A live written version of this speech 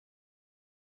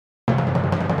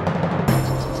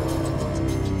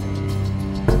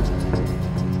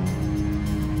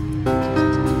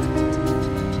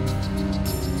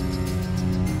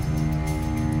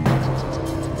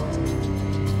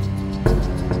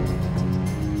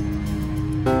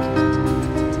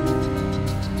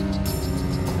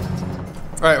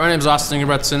All right, my name is Austin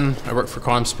Ingebretson. I work for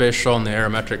Spatial on the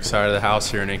aerometric side of the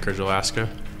house here in Anchorage, Alaska.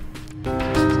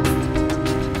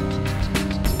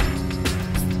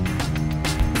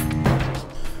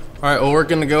 All right, well, we're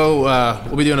gonna go,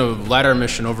 we'll be doing a Lidar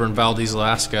mission over in Valdez,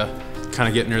 Alaska. Kind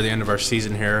of getting near the end of our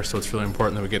season here, so it's really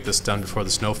important that we get this done before the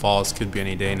snow falls. Could be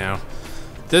any day now.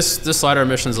 This Lidar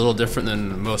mission is a little different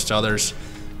than most others.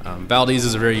 Valdez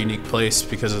is a very unique place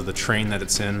because of the terrain that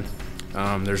it's in.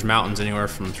 There's mountains anywhere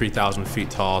from 3,000 feet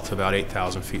tall to about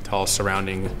 8,000 feet tall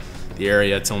surrounding the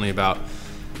area. It's only about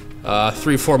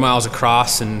 3-4 miles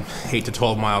across and 8 to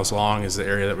 12 miles long is the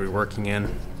area that we're working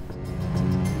in.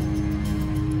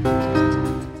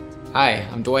 Hi,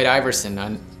 I'm Dwight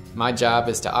Iverson. My job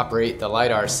is to operate the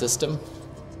Lidar system.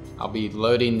 I'll be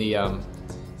loading the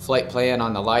flight plan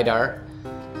on the Lidar,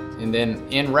 and then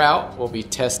en route we'll be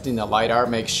testing the Lidar,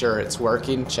 make sure it's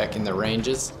working, checking the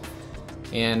ranges.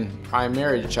 And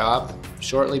primary job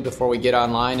shortly before we get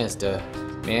online is to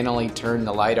manually turn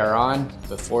the Lidar on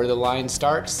before the line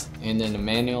starts, and then to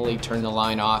manually turn the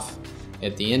line off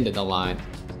at the end of the line.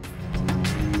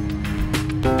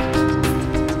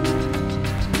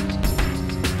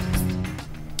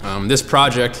 This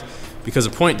project, because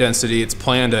of point density, it's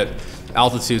planned at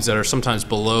altitudes that are sometimes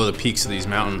below the peaks of these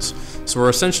mountains. So we're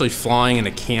essentially flying in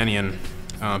a canyon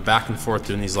back and forth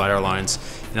doing these Lidar lines.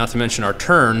 And not to mention our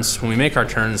turns, when we make our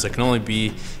turns, it can only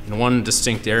be in one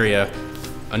distinct area,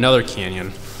 another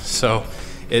canyon. So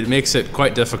it makes it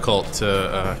quite difficult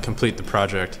to complete the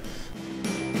project.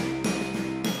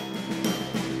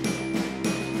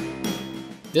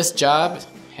 This job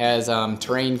has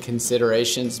terrain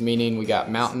considerations, meaning we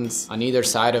got mountains on either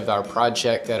side of our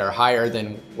project that are higher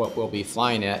than what we'll be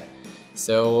flying at.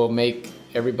 So we'll make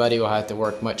everybody will have to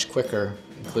work much quicker,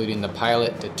 including the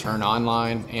pilot, to turn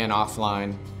online and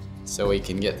offline so we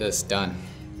can get this done.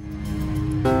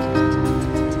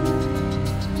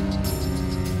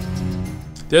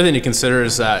 The other thing to consider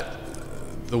is that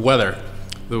the weather.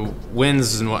 The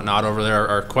winds and whatnot over there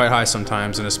are quite high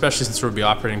sometimes, and especially since we'll be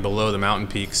operating below the mountain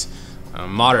peaks,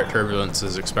 moderate turbulence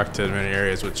is expected in many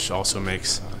areas, which also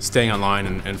makes staying online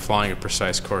and flying a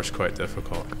precise course quite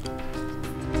difficult.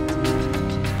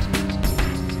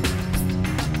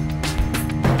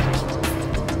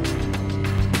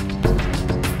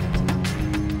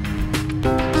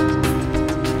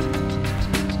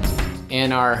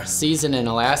 And our season in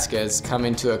Alaska is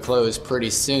coming to a close pretty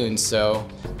soon, so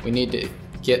we need to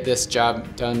get this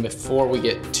job done before we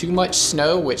get too much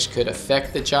snow, which could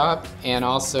affect the job, and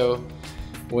also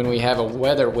when we have a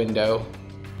weather window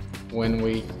when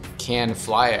we can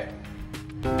fly it.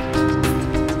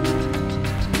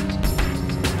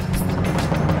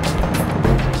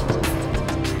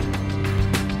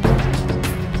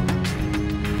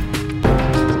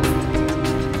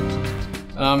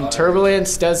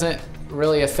 Turbulence doesn't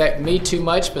really affect me too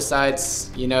much,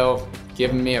 besides, you know,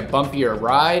 giving me a bumpier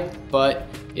ride, but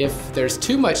if there's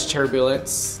too much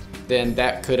turbulence, then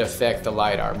that could affect the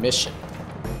Lidar mission.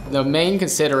 The main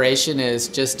consideration is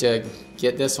just to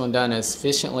get this one done as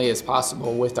efficiently as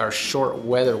possible with our short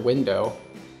weather window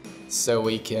so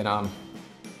we can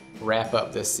wrap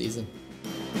up this season.